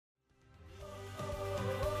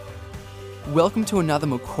Welcome to another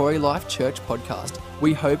Macquarie Life Church podcast.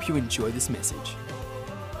 We hope you enjoy this message.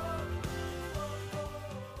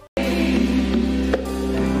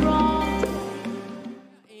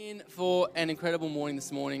 In for an incredible morning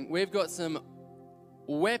this morning. We've got some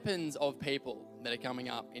weapons of people that are coming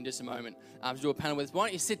up in just a moment to do a panel with us. Why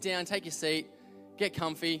don't you sit down, take your seat, get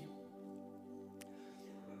comfy.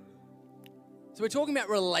 So we're talking about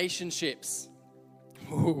relationships.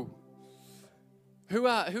 Ooh. Who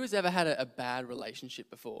has ever had a bad relationship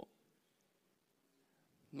before?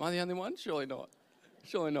 Am I the only one? Surely not.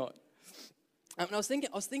 Surely not. And I was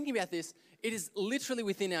thinking about this. It is literally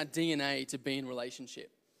within our DNA to be in relationship.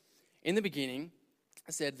 In the beginning,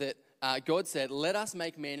 I said that God said, "Let us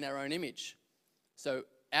make man in our own image." So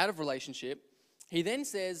out of relationship, He then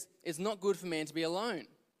says it's not good for man to be alone,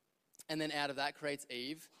 and then out of that creates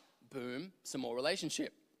Eve. Boom, some more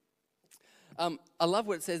relationship. I love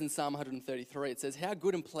what it says in Psalm 133. It says, "How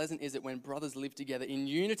good and pleasant is it when brothers live together in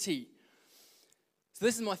unity." So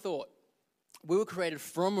this is my thought. We were created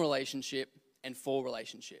from relationship and for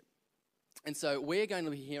relationship. And so we're going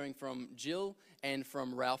to be hearing from Jill and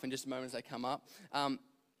from Ralph in just a moment as they come up. And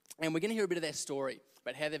we're going to hear a bit of their story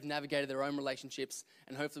about how they've navigated their own relationships,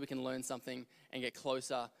 and hopefully we can learn something and get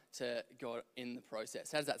closer to God in the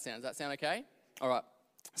process. How does that sound? Does that sound okay? All right.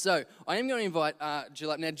 So I am going to invite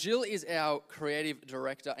Jill up. Now, Jill is our creative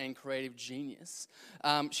director and creative genius.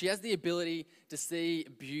 She has the ability to see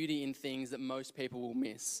beauty in things that most people will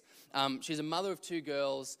miss. She's a mother of two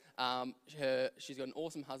girls. She's got an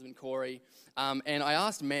awesome husband, Corey. And I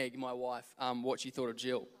asked Meg, my wife, what she thought of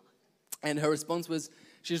Jill. And her response was,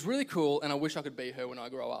 "She's really cool, and I wish I could be her when I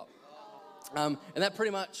grow up." And that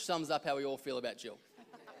pretty much sums up how we all feel about Jill.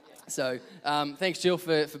 So thanks, Jill,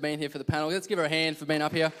 for being here for the panel. Let's give her a hand for being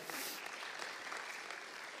up here.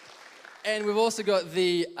 And we've also got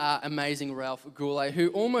the amazing Ralph Goulet, who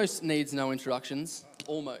almost needs no introductions.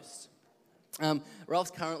 Almost.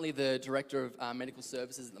 Ralph's currently the Director of Medical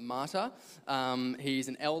Services at the Mater. He's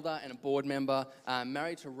an elder and a board member,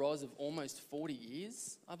 married to Roz of almost 40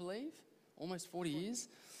 years, I believe. Almost 40 years.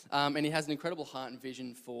 And he has an incredible heart and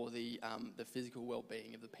vision for the physical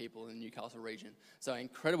well-being of the people in the Newcastle region. So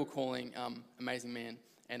incredible calling, amazing man,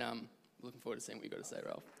 and looking forward to seeing what you've got to say,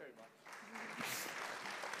 Ralph. Very much.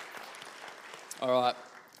 All right,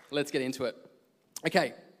 let's get into it.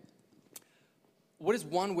 Okay, what is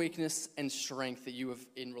one weakness and strength that you have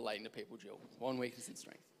in relating to people, Jill? One weakness and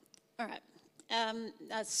strength. All right.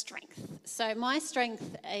 Strength. So my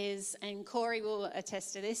strength is, and Corey will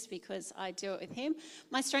attest to this because I do it with him,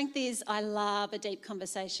 my strength is I love a deep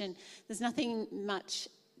conversation. There's nothing much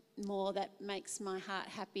more that makes my heart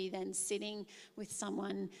happy than sitting with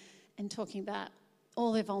someone and talking about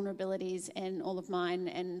all their vulnerabilities and all of mine,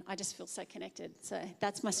 and I just feel so connected. So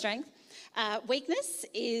that's my strength. Weakness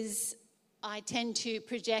is I tend to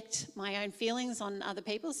project my own feelings on other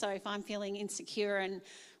people. So if I'm feeling insecure and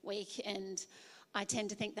weak, and I tend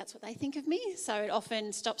to think that's what they think of me. So it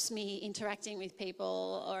often stops me interacting with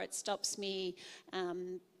people, or it stops me,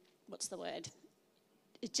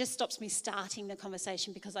 It just stops me starting the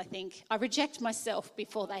conversation because I think I reject myself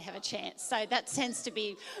before they have a chance. So that tends to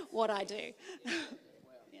be what I do.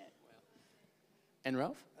 Yeah. And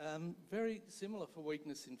Ralph? Very similar for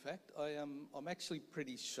weakness, in fact. I'm actually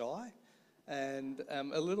pretty shy and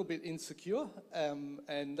a little bit insecure,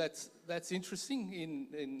 and that's interesting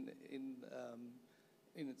in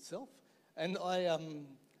itself. And I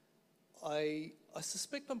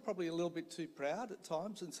suspect I'm probably a little bit too proud at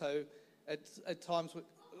times, and so at times,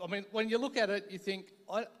 when you look at it, you think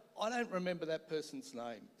I don't remember that person's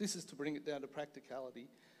name. This is to bring it down to practicality,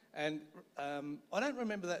 and I don't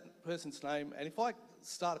remember that person's name. And if I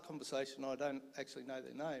start a conversation and I don't actually know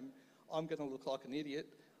their name, I'm going to look like an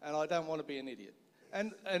idiot. And I don't want to be an idiot.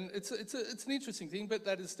 And it's an interesting thing, but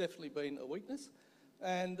that has definitely been a weakness.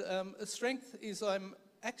 And a strength is I'm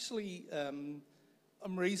actually, I've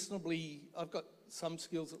got some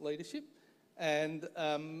skills at leadership. And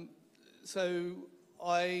so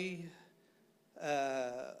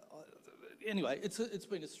anyway, it's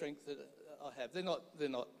been a strength that I have. They're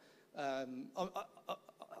not. I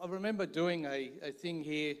remember doing a thing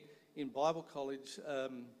here in Bible college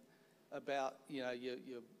about, your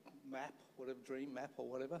map, whatever, dream map or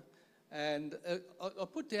whatever. And I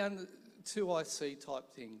put down 2IC type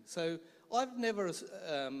thing. So I've never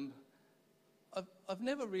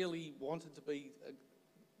really wanted to be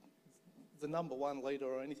the number one leader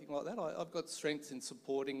or anything like that. I've got strengths in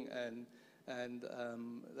supporting and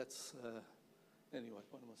that's, anyway,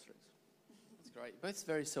 one of my strengths. That's great. Both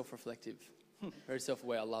very self-reflective. Very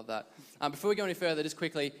self-aware. I love that. Before we go any further, just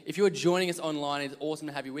quickly, if you're joining us online, it's awesome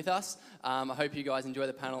to have you with us. I hope you guys enjoy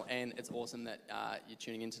the panel, and it's awesome that you're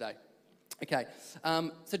tuning in today. Okay,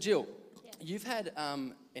 so Jill, you've had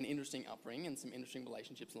an interesting upbringing and some interesting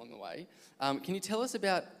relationships along the way. Can you tell us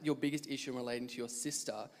about your biggest issue relating to your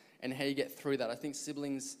sister and how you get through that? I think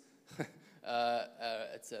siblings,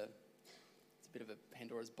 it's a bit of a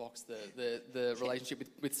Pandora's box, the relationship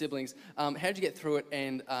with siblings. How did you get through it,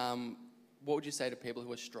 and what would you say to people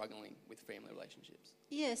who are struggling with family relationships?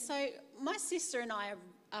 Yeah, so my sister and I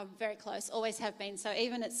are very close, always have been. So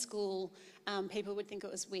even at school, people would think it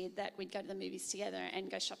was weird that we'd go to the movies together and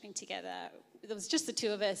go shopping together. There was just the two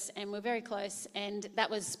of us, and we're very close, and that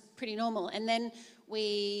was pretty normal. And then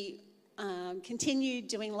we continued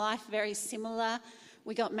doing life very similar.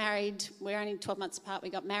 We got married, we're only 12 months apart, we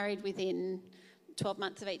got married within 12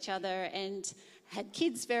 months of each other and had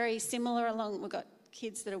kids very similar along. We've got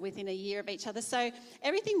kids that are within a year of each other. So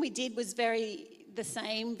everything we did was very the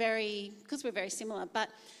same, because we're very similar. But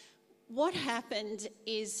what happened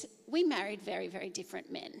is we married very, very different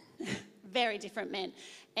men, very different men.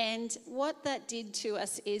 And what that did to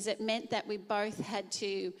us is it meant that we both had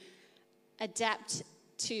to adapt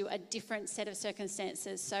to a different set of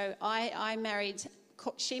circumstances. So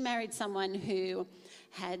she married someone who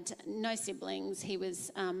had no siblings. He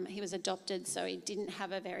was adopted, so he didn't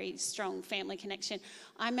have a very strong family connection.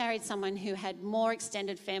 I married someone who had more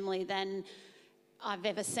extended family than I've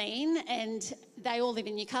ever seen, and they all live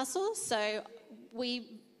in Newcastle, so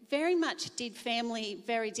we very much did family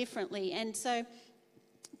very differently. And so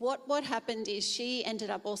what happened is she ended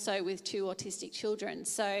up also with 2 autistic children.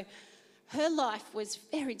 So her life was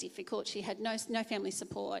very difficult. She had no family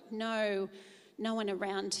support, no one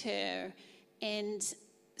around her. And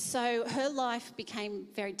so her life became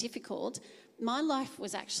very difficult. My life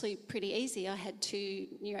was actually pretty easy. I had 2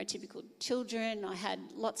 neurotypical children. I had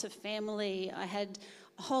lots of family. I had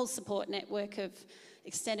a whole support network of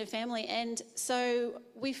extended family. And so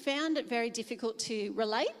we found it very difficult to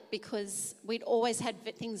relate because we'd always had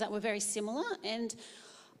things that were very similar. And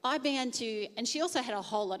I began to, and she also had a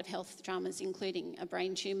whole lot of health dramas, including a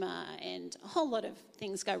brain tumour and a whole lot of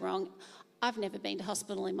things go wrong. I've never been to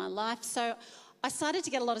hospital in my life. So I started to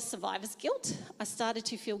get a lot of survivor's guilt. I started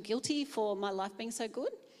to feel guilty for my life being so good.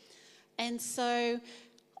 And so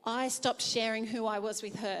I stopped sharing who I was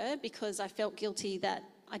with her because I felt guilty that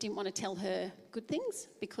I didn't want to tell her good things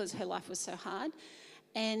because her life was so hard.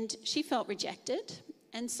 And she felt rejected.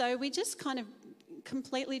 And so we just kind of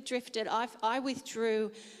completely drifted. I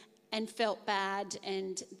withdrew and felt bad,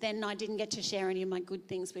 and then I didn't get to share any of my good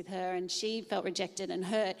things with her, and she felt rejected and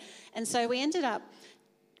hurt. And so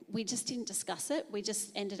we just didn't discuss it. We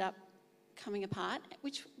just ended up coming apart,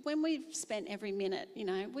 which when we've spent every minute,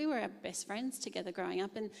 we were our best friends together growing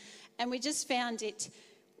up, and we just found it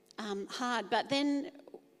hard. But then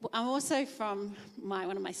I'm also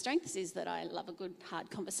one of my strengths is that I love a good hard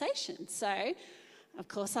conversation. So of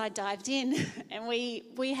course I dived in and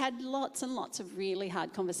we had lots and lots of really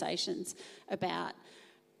hard conversations about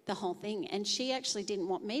the whole thing. And she actually didn't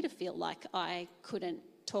want me to feel like I couldn't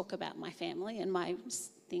talk about my family and my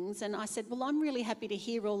things. And I said, well, I'm really happy to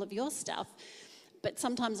hear all of your stuff, but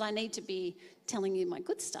sometimes I need to be telling you my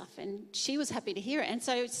good stuff. And she was happy to hear it. And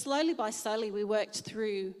so slowly we worked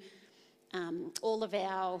through all of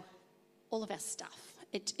our stuff.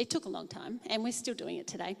 It took a long time, and we're still doing it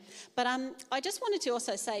today. But I just wanted to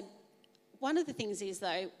also say, one of the things is,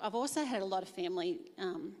 though, I've also had a lot of family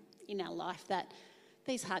in our life that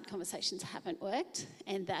these hard conversations haven't worked,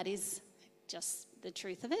 and that is just the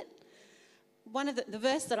truth of it. One of the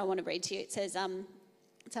verse that I want to read to you, it says,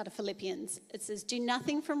 it's out of Philippians. It says, "Do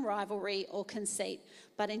nothing from rivalry or conceit,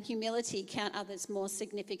 but in humility count others more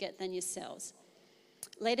significant than yourselves.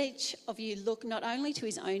 Let each of you look not only to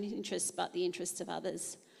his own interests, but the interests of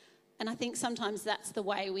others." And I think sometimes that's the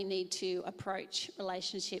way we need to approach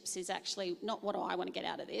relationships, is actually not what do I want to get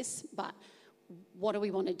out of this, but what do we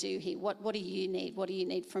want to do here? What do you need? What do you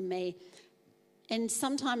need from me? And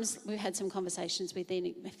sometimes we've had some conversations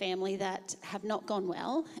within a family that have not gone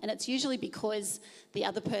well, and it's usually because the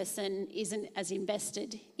other person isn't as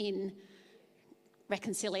invested in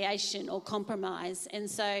reconciliation or compromise. And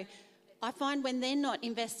so I find when they're not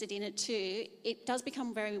invested in it too, it does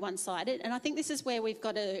become very one-sided. And I think this is where we've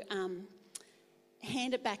got to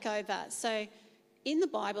hand it back over. So in the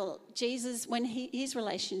Bible, Jesus, when his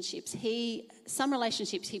relationships, some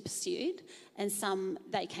relationships he pursued and some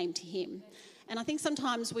they came to him. And I think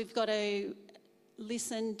sometimes we've got to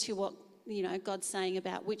listen to what, God's saying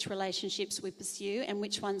about which relationships we pursue and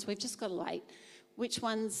which ones we've just got to wait. Which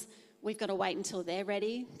ones we've got to wait until they're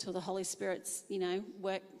ready, till the Holy Spirit's,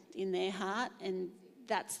 in their heart, and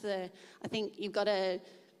I think you've got to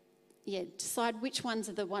decide which ones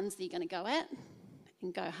are the ones that you're going to go at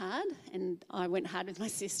and go hard. And I went hard with my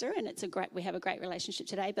sister, and we have a great relationship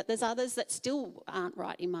today. But there's others that still aren't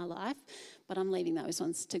right in my life, but I'm leaving those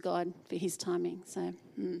ones to God for His timing. So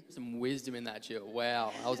some wisdom in that, Jill.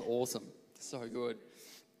 Wow, that was awesome. So good.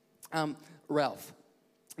 Ralph,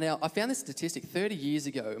 now I found this statistic. 30 years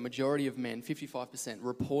ago, a majority of men, 55%,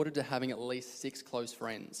 reported to having at least 6 close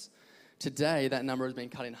friends. Today, that number has been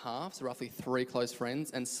cut in half, so roughly 3 close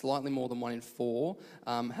friends, and slightly more than 1 in 4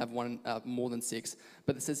 have more than 6.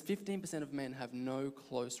 But it says 15% of men have no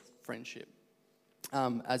close friendship,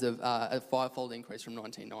 as of a 5-fold increase from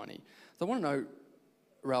 1990. So I want to know,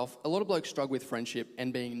 Ralph, a lot of blokes struggle with friendship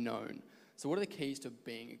and being known. So what are the keys to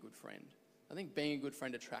being a good friend? I think being a good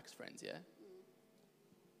friend attracts friends, yeah?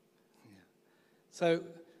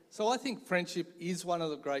 So I think friendship is one of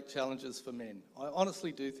the great challenges for men. I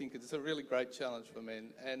honestly do think it's a really great challenge for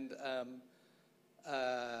men. And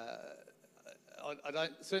I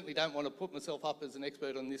certainly don't want to put myself up as an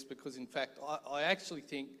expert on this, because in fact I actually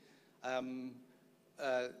think one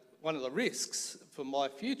of the risks for my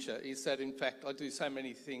future is that in fact I do so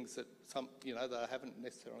many things that that I haven't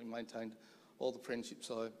necessarily maintained all the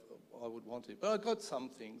friendships I would want to. But I've got some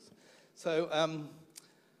things. So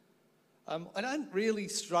I don't really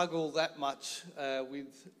struggle that much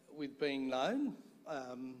with being known.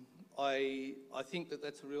 I think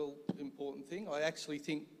that's a real important thing. I actually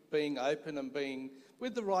think being open and being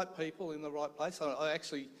with the right people in the right place.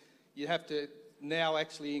 You have to now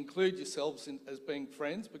actually include yourselves as being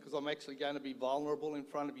friends, because I'm actually going to be vulnerable in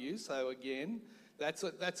front of you. So again, that's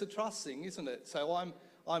a trust thing, isn't it? So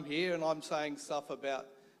I'm here and I'm saying stuff about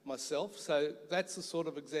myself. So that's the sort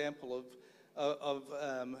of example of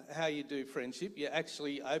how you do friendship. You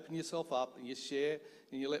actually open yourself up and you share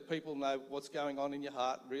and you let people know what's going on in your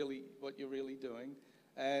heart, really what you're really doing,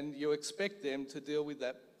 and you expect them to deal with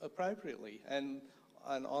that appropriately and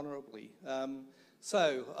honourably.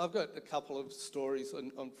 So I've got a couple of stories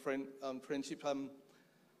on friendship.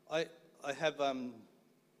 I have a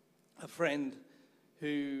friend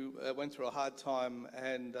who went through a hard time,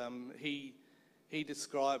 and he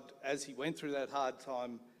described, as he went through that hard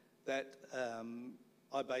time, that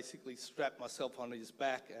I basically strapped myself on his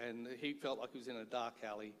back, and he felt like he was in a dark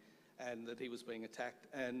alley and that he was being attacked.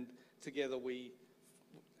 And together we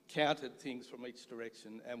counted things from each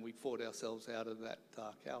direction and we fought ourselves out of that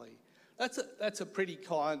dark alley. That's a pretty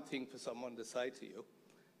kind thing for someone to say to you.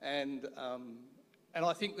 And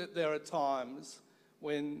I think that there are times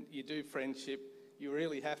when you do friendship, you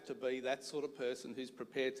really have to be that sort of person who's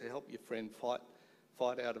prepared to help your friend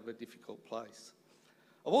fight out of a difficult place.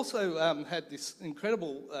 I've also had this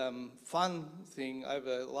incredible fun thing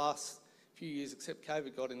over the last few years, except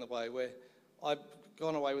COVID got in the way, where I've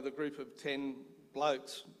gone away with a group of 10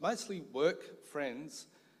 blokes, mostly work friends,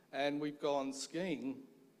 and we've gone skiing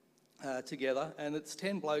together, and it's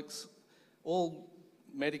 10 blokes, all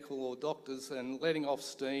medical or doctors, and letting off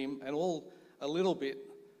steam, and all a little bit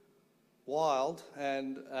wild,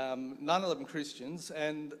 and none of them Christians,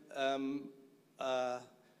 and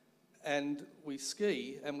we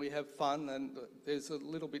ski and we have fun, and there's a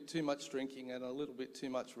little bit too much drinking and a little bit too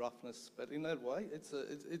much roughness, but in that way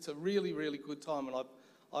it's a really, really good time, and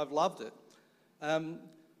I've loved it.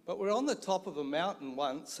 But we're on the top of a mountain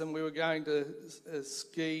once, and we were going to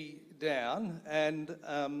ski down, and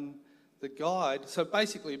the guide, so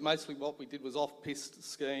basically mostly what we did was off-piste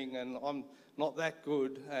skiing, and I'm not that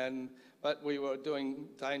good, but we were doing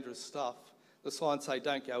dangerous stuff. The signs say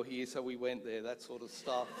don't go here, so we went there, that sort of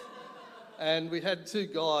stuff. And we had 2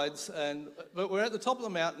 guides, but we're at the top of the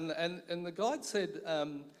mountain, and the guide said,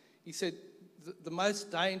 he said, the most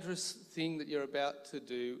dangerous thing that you're about to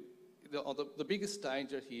do, the biggest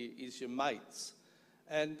danger here is your mates.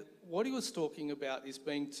 And what he was talking about is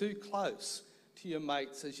being too close to your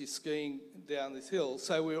mates as you're skiing down this hill.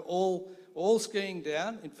 So we're all skiing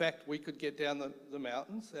down. In fact, we could get down the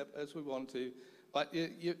mountains as we wanted to, but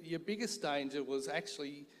your biggest danger was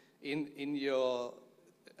actually in your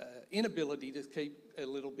inability to keep a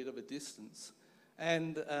little bit of a distance.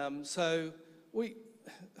 And so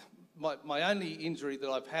my only injury that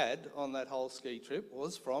I've had on that whole ski trip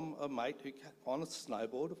was from a mate who, on a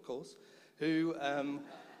snowboard, of course, who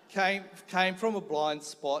came from a blind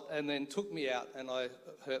spot and then took me out, and I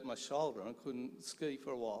hurt my shoulder and couldn't ski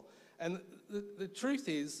for a while. And the truth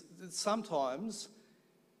is that sometimes,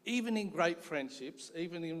 even in great friendships,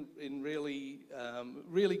 even in really,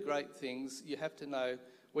 really great things, you have to know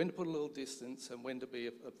when to put a little distance and when to be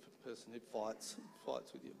a person who fights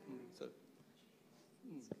with you. So,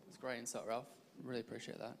 It's great insight, Ralph. Really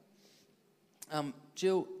appreciate that.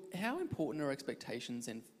 Jill, how important are expectations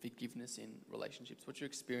and forgiveness in relationships? What's your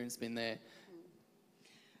experience been there?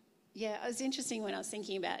 Yeah, it was interesting when I was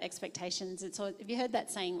thinking about expectations. It's all, have you heard that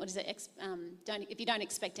saying? What is it? If you don't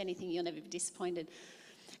expect anything, you'll never be disappointed.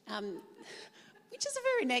 Which is a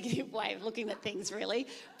very negative way of looking at things, really.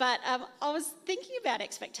 But I was thinking about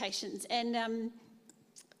expectations, and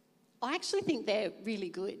I actually think they're really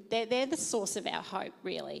good. They're the source of our hope,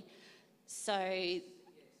 really. So,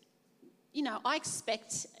 you know, I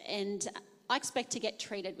expect to get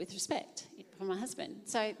treated with respect from my husband.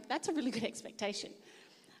 So that's a really good expectation.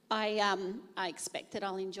 I expect that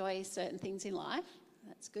I'll enjoy certain things in life.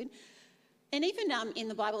 That's good. And even in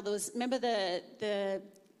the Bible, remember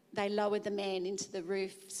they lowered the man into the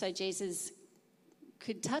roof so Jesus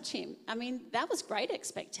could touch him. I mean, that was great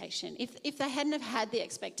expectation. If they hadn't have had the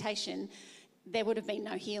expectation, there would have been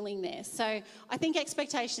no healing there. So I think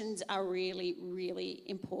expectations are really, really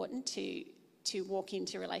important to walk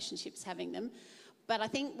into relationships having them. But I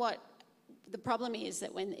think what the problem is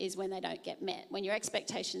when they don't get met, when your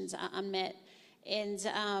expectations are unmet. And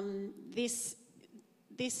this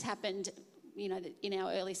happened, you know, in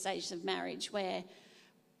our early stages of marriage, where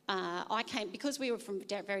because we were from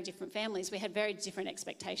very different families, we had very different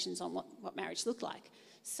expectations on what marriage looked like.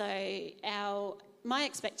 So my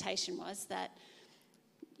expectation was that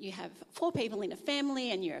you have 4 people in a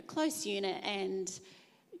family and you're a close unit and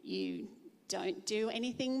you don't do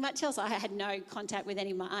anything much else. I had no contact with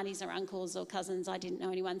any of my aunties or uncles or cousins. I didn't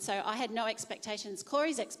know anyone. So I had no expectations.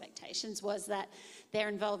 Corey's expectations was that they're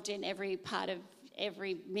involved in every part of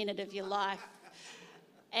every minute of your life.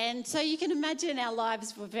 And so you can imagine our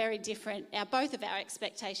lives were very different. Both of our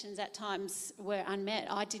expectations at times were unmet.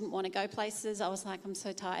 I didn't want to go places. I was like, I'm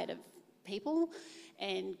so tired of people.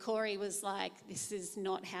 And Corey was like, this is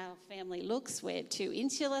not how family looks. We're too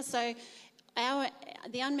insular. So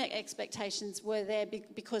the unmet expectations were there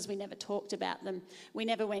because we never talked about them. We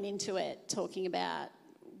never went into it talking about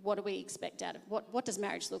what do we expect out of what does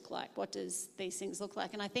marriage look like? What does these things look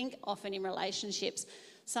like? And I think often in relationships,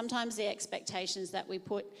 sometimes the expectations that we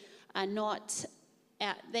put are not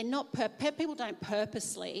out. People don't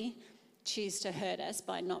purposely choose to hurt us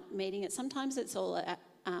by not meeting it. Sometimes it's all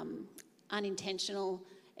unintentional.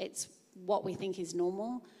 It's what we think is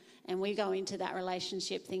normal. And we go into that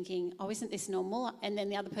relationship thinking, oh, isn't this normal? And then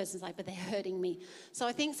the other person's like, but they're hurting me. So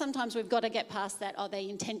I think sometimes we've got to get past that. Oh, they're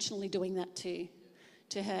intentionally doing that to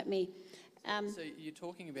hurt me. So you're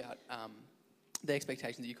talking about the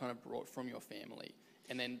expectations that you kind of brought from your family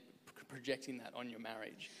and then projecting that on your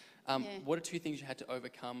marriage. What are 2 things you had to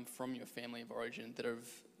overcome from your family of origin that have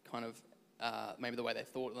kind of maybe the way they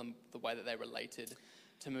thought of them, the way that they related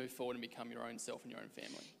to move forward and become your own self and your own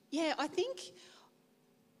family? Yeah, I think...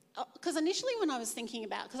 Because initially when I was thinking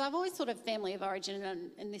about, because I've always thought of family of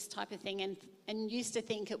origin and this type of thing and used to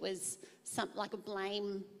think it was like a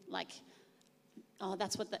blame, like, oh,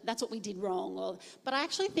 that's what we did wrong. But I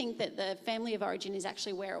actually think that the family of origin is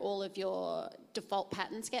actually where all of your default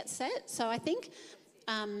patterns get set. So I think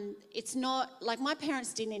it's not, like my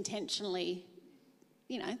parents didn't intentionally,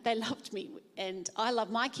 you know, they loved me and I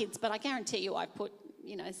love my kids, but I guarantee you I put,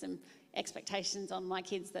 you know, some expectations on my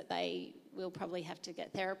kids that they will probably have to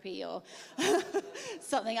get therapy or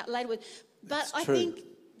something later with. But I think,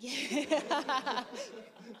 yeah.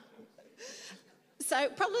 So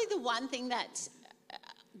probably the one thing that,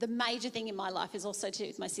 the major thing in my life is also to do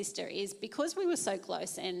with my sister is because we were so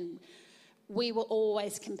close and we were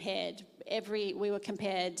always compared. We were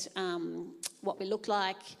compared what we looked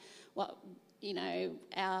like, what, you know,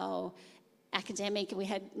 our academic.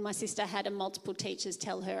 My sister had multiple teachers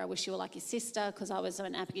tell her, I wish you were like your sister, because I was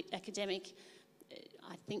an academic.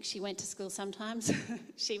 I think she went to school sometimes.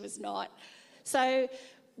 She was not. So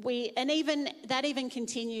that even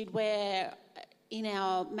continued where in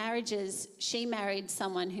our marriages, she married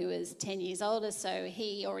someone who was 10 years older, so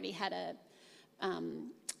he already had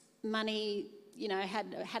money, you know,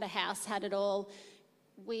 had a house, had it all.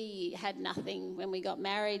 We had nothing when we got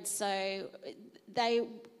married, so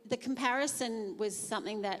the comparison was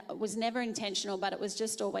something that was never intentional, but it was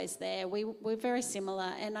just always there. We're very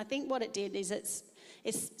similar, and I think what it did is it's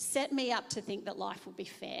set me up to think that life would be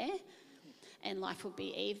fair and life would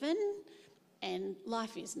be even, and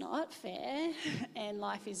life is not fair, and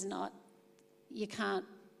life is not,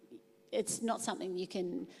 it's not something you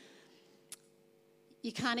can't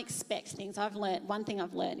expect things. One thing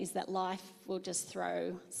I've learned is that life will just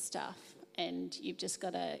throw stuff, and you've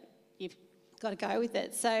got to go with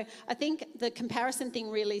it. So I think the comparison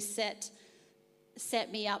thing really set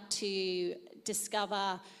me up to discover,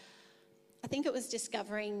 I think it was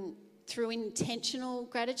discovering through intentional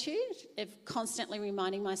gratitude, of constantly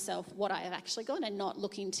reminding myself what I have actually got and not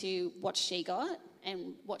looking to what she got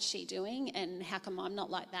and what's she doing and how come I'm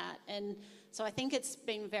not like that. And so I think it's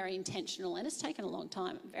been very intentional, and it's taken a long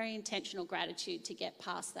time, very intentional gratitude to get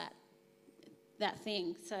past that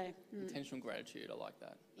thing. So Intentional gratitude, I like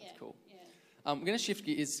that. That's cool. Yeah. I'm going to shift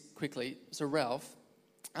gears quickly. So Ralph,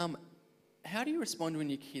 how do you respond when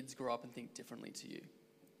your kids grow up and think differently to you?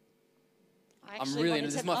 I'm really interested.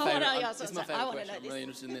 This is my favourite. This is my favourite question. I'm really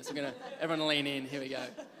interested in this. Everyone lean in. Here we go.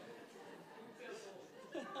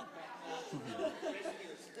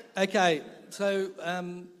 Okay, so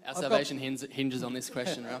our salvation hinges on this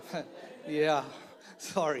question, Ralph. Yeah,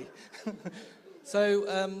 sorry. So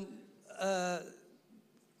I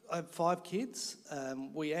have 5 kids.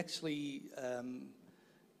 We actually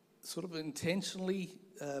sort of intentionally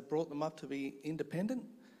brought them up to be independent,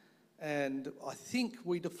 and I think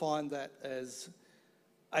we define that as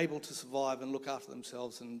able to survive and look after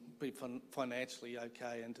themselves and be financially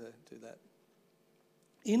okay and to do that.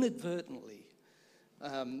 Inadvertently,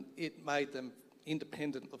 it made them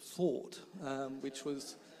independent of thought, which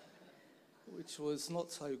was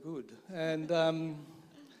not so good. And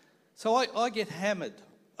so I get hammered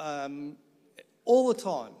all the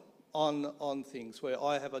time on things where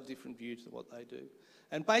I have a different view to what they do.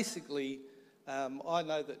 And basically, I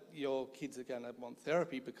know that your kids are going to want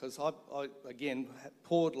therapy because I again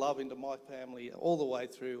poured love into my family all the way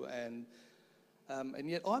through, and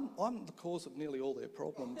yet I'm the cause of nearly all their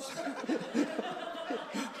problems.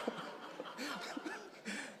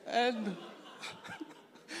 And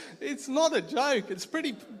it's not a joke. It's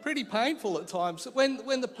pretty painful at times.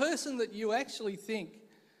 When the person that you actually think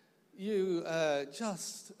you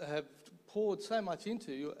just have poured so much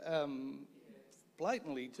into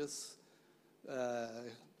blatantly just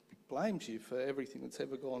blames you for everything that's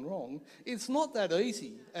ever gone wrong, it's not that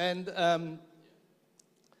easy. And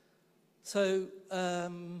so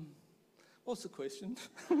what's the question?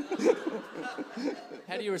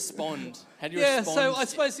 How do you respond? So I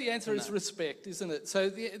suppose the answer is respect, isn't it? So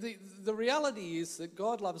the reality is that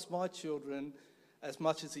God loves my children as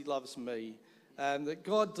much as he loves me, and that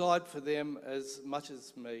God died for them as much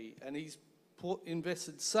as me, and he's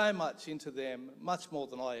invested so much into them, much more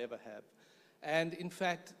than I ever have. And in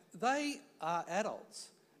fact, they are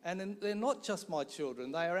adults, and they're not just my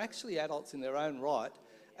children, they are actually adults in their own right,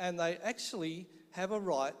 and they actually have a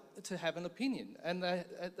right to have an opinion, and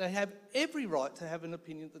they have every right to have an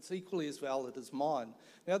opinion that's equally as valid as mine.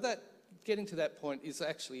 Now, that getting to that point is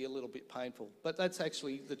actually a little bit painful, but that's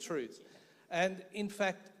actually the truth. And in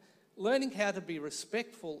fact, learning how to be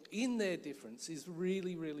respectful in their difference is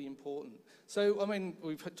really, really important. So, I mean,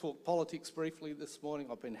 we've talked politics briefly this morning.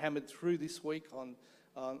 I've been hammered through this week on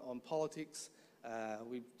politics.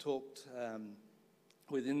 We've talked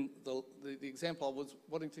within the example I was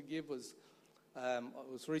wanting to give was I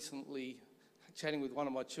was recently chatting with one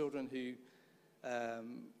of my children who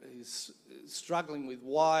is struggling with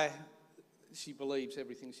why she believes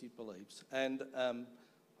everything she believes. And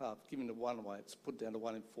I've given it 1 away. It's put down to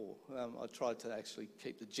 1 in 4. I tried to actually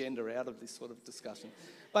keep the gender out of this sort of discussion.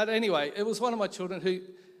 But anyway, it was one of my children who,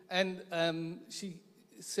 and she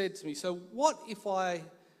said to me, so what if I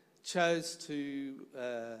chose to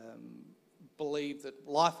believe that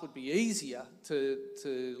life would be easier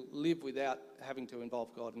to live without having to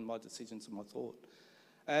involve God in my decisions and my thought?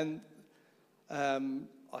 And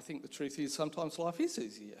I think the truth is sometimes life is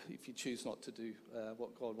easier if you choose not to do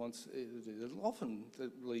what God wants you to do. Often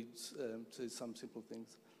that leads to some simple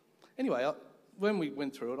things. Anyway, when we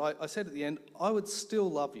went through it, I said at the end, I would still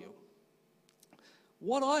love you.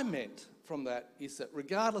 What I meant from that is that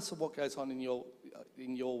regardless of what goes on in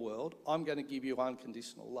your world, I'm going to give you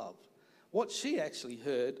unconditional love. What she actually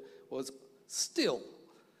heard was still,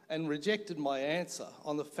 and rejected my answer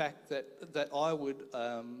on the fact that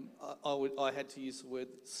I had to use the word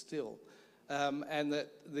still, and that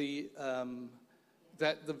the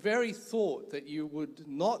very thought that you would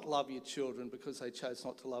not love your children because they chose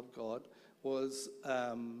not to love God was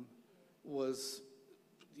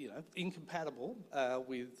incompatible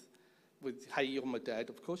with hey, you're my dad,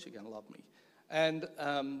 of course you're going to love me, and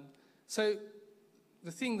so.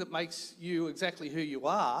 The thing that makes you exactly who you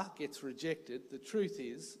are gets rejected. The truth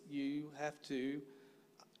is you have to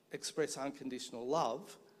express unconditional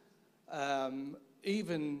love,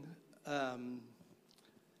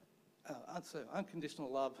 unconditional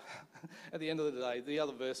love. At the end of the day, the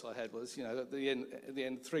other verse I had was, at the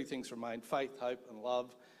end, 3 things remain: faith, hope, and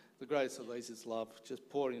love. The greatest of these is love. Just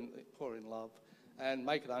pour in love and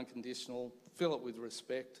make it unconditional. Fill it with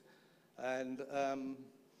respect, and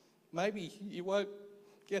maybe you won't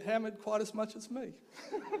get hammered quite as much as me.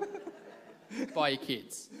 By your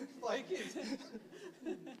kids. By your kids.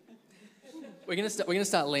 We're gonna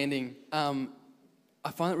start landing. I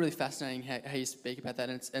find it really fascinating how you speak about that,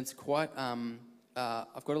 and it's quite.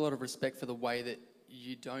 I've got a lot of respect for the way that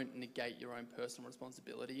you don't negate your own personal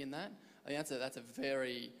responsibility in that. I think that's a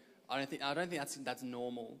very. I don't think that's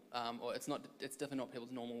normal, or it's not. It's definitely not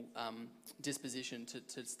people's normal disposition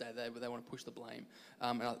to stay there where they want to push the blame.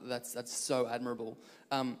 That's so admirable.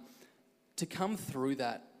 To come through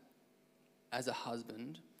that as a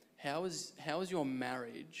husband, how has your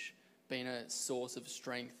marriage been a source of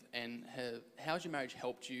strength, and how has your marriage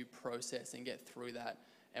helped you process and get through that?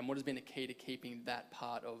 And what has been the key to keeping that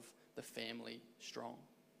part of the family strong?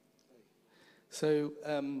 So,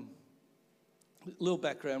 little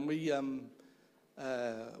background. We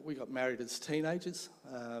got married as teenagers.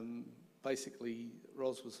 Basically,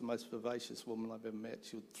 Ros was the most vivacious woman I've ever met.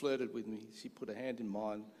 She flirted with me. She put a hand in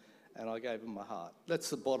mine, and I gave her my heart. That's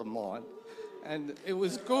the bottom line. And it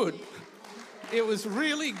was good. It was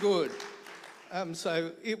really good.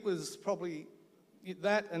 So it was probably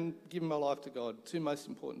that and giving my life to God, two most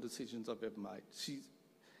important decisions I've ever made.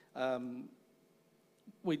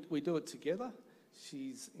 We do it together.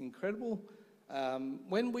 She's incredible.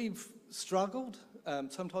 When we've struggled,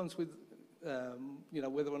 sometimes with,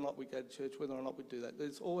 whether or not we go to church, whether or not we do that,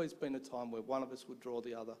 there's always been a time where one of us would draw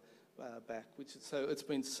the other back, so it's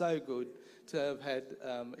been so good to have had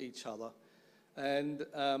each other. And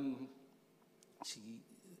she's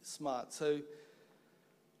smart. So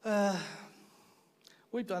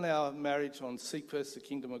we've done our marriage on seek first the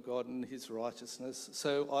kingdom of God and his righteousness.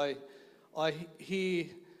 So I hear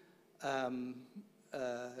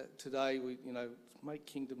today we make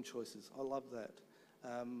kingdom choices. I love that.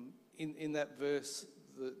 In that verse,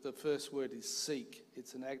 the first word is seek.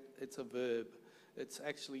 It's a verb. It's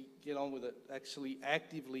actually get on with it. Actually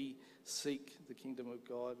actively seek the kingdom of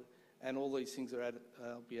God, and all these things are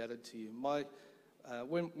be added to you.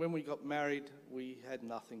 When we got married, we had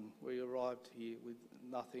nothing. We arrived here with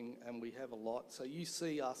nothing, and we have a lot. So you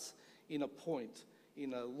see us in a point,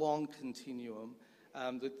 in a long continuum.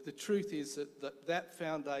 The truth is that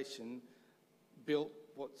foundation built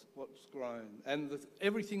what's grown, and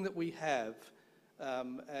everything that we have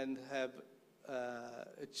and have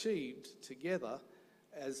achieved together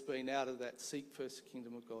has been out of that seek first the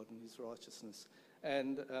kingdom of God and his righteousness.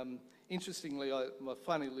 And interestingly, my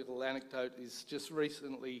funny little anecdote is just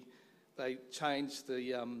recently they changed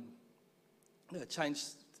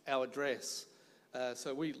our address.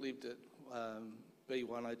 So we lived at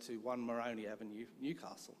B102 1 Moroney Avenue,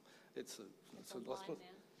 Newcastle. It's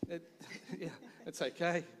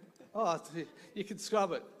okay. Oh, you can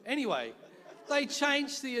scrub it. Anyway, they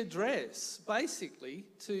changed the address basically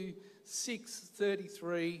to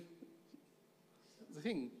 633.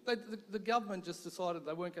 The government just decided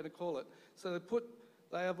they weren't going to call it. So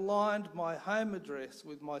they have aligned my home address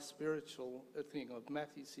with my spiritual thing of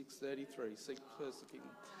Matthew 6:33, seek first the kingdom.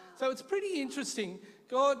 So it's pretty interesting.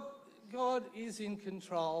 God is in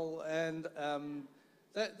control, and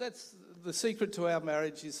that's the secret to our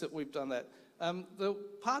marriage is that we've done that. The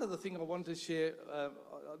part of the thing I wanted to share,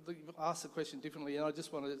 ask the question differently, and I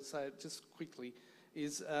just wanted to say it just quickly,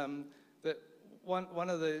 is that one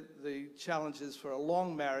of the challenges for a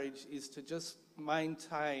long marriage is to just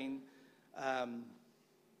maintain.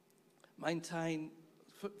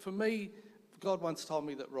 For me, God once told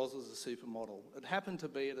me that Ros was a supermodel. It happened to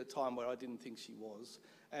be at a time where I didn't think she was,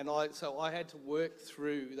 and so I had to work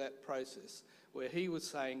through that process where he was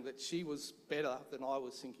saying that she was better than I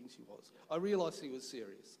was thinking she was. I realised he was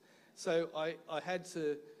serious, so I had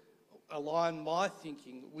to align my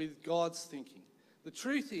thinking with God's thinking. The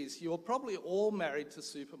truth is, you're probably all married to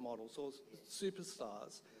supermodels or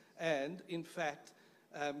superstars, and in fact,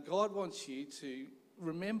 God wants you to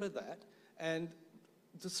remember that, and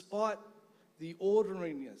despite the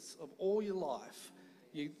ordinariness of all your life,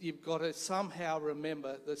 you've got to somehow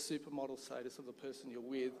remember the supermodel status of the person you're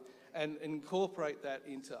with and incorporate that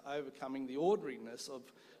into overcoming the ordinariness of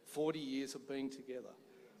 40 years of being together.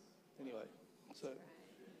 Anyway,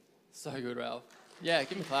 So good, Ralph. Yeah,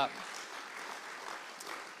 give me a clap.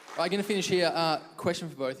 Right, I'm going to finish here. Question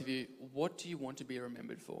for both of you. What do you want to be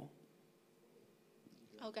remembered for?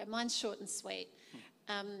 Okay, mine's short and sweet.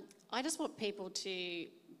 I just want people to,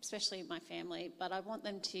 especially my family, but I want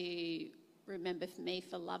them to remember me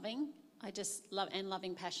for loving. I just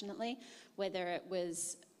loving passionately, whether it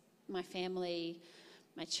was my family,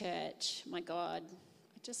 my church, my God.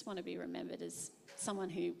 I just want to be remembered as someone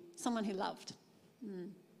who loved.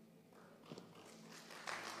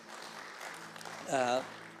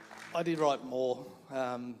 I did write more.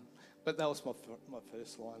 But that was my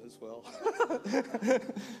first line as well.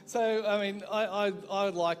 So, I mean,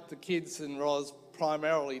 I'd like the kids and Roz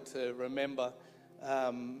primarily to remember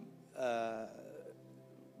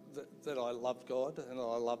that I love God and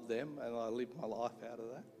I love them and I live my life out of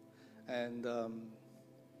that. And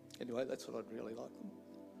anyway, that's what I'd really like them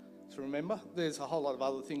to remember. There's a whole lot of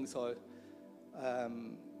other things I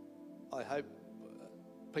hope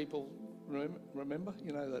people remember,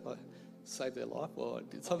 that I saved their life while I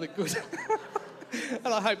did something good.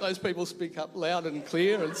 And I hope those people speak up loud and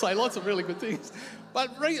clear and say lots of really good things. But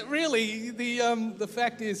really, the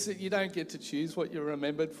fact is that you don't get to choose what you're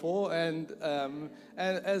remembered for. And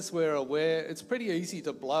as we're aware, it's pretty easy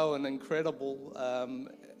to blow an incredible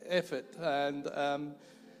effort. And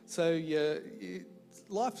so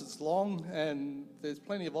life is long and there's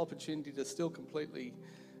plenty of opportunity to still completely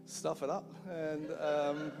stuff it up. And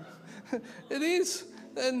it is.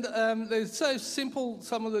 And they're so simple,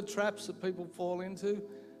 some of the traps that people fall into.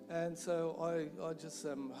 And so I just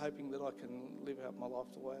am hoping that I can live out my life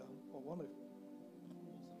the way I want to.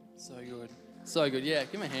 So good. So good. Yeah,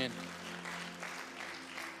 give him a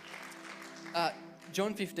hand.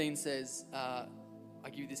 John 15 says, I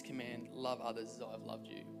give you this command, love others as I have loved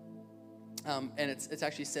you. And it's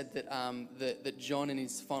actually said that John in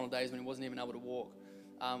his final days, when he wasn't even able to walk,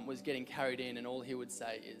 was getting carried in, and all he would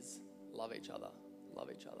say is, love each other. Love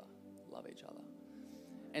each other, love each other.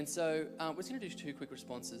 And so we're just going to do 2 quick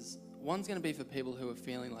responses. One's going to be for people who are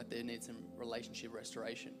feeling like they need some relationship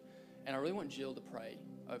restoration. And I really want Jill to pray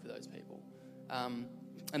over those people. And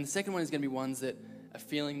the second one is going to be ones that are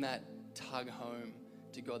feeling that tug home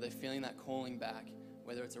to God. They're feeling that calling back,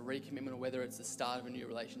 whether it's a recommitment or whether it's the start of a new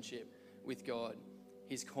relationship with God.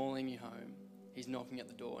 He's calling you home. He's knocking at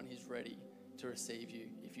the door and he's ready to receive you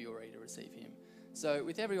if you're ready to receive him. So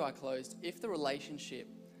with every eye closed, if the relationship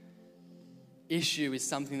issue is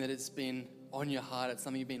something that has been on your heart, it's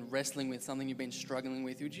something you've been wrestling with, something you've been struggling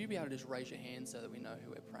with, would you be able to just raise your hand so that we know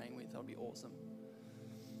who we're praying with? That would be awesome.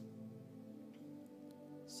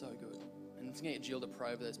 So good. And I'm just going to get Jill to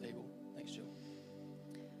pray over those people. Thanks, Jill.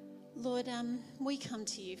 Lord, we come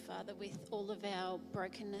to you, Father, with all of our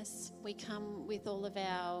brokenness. We come with all of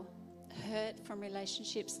our hurt from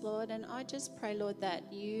relationships, Lord. And I just pray, Lord,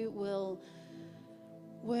 that you will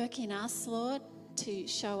work in us, Lord, to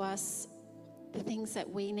show us the things that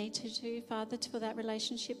we need to do, Father, for that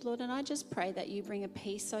relationship, Lord. And I just pray that you bring a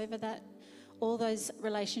peace over that, all those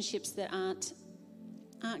relationships that aren't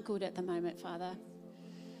good at the moment, Father.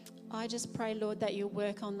 I just pray, Lord, that you'll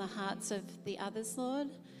work on the hearts of the others, Lord,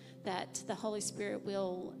 that the Holy Spirit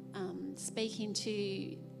will speak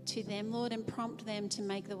into them, Lord, and prompt them to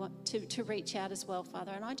make to reach out as well,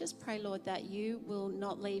 Father. And I just pray, Lord, that you will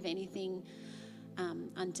not leave anything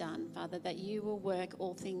undone, Father, that you will work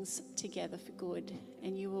all things together for good,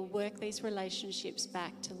 and you will work these relationships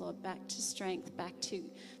back to strength, back to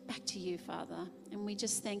you, Father. And we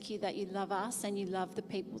just thank you that you love us and you love the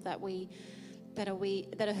people that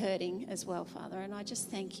are hurting as well, Father. And I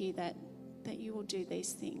just thank you that you will do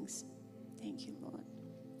these things. Thank you, Lord.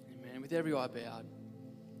 Amen. With every eye bowed,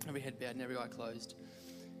 every head bowed and every eye closed,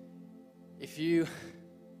 if you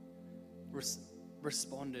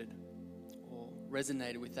responded or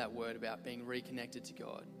resonated with that word about being reconnected to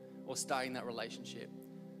God or starting that relationship,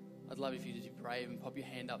 I'd love if you to be brave and pop your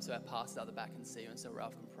hand up so our pastors at the back can see you and so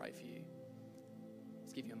Ralph can pray for you.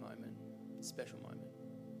 Let's give you a moment, a special moment.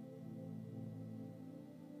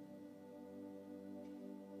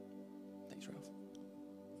 Thanks, Ralph.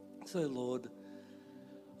 So, Lord,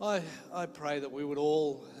 I pray that we would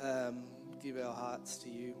all give our hearts to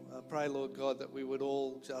you. I pray, Lord God, that we would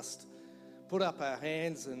all just put up our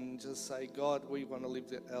hands and just say, God, we want to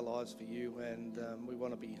live our lives for you, and we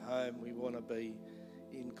want to be home. We want to be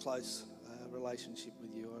in close relationship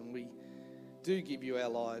with you, and we do give you our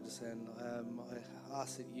lives, and I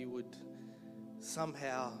ask that you would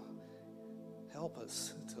somehow help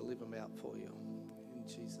us to live them out for you. In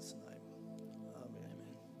Jesus' name. Amen.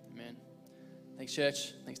 Amen. Thanks,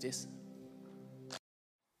 church. Thanks, Dis.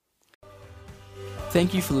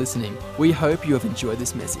 Thank you for listening. We hope you have enjoyed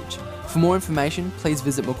this message. For more information, please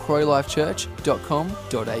visit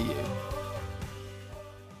macquarielifechurch.com.au.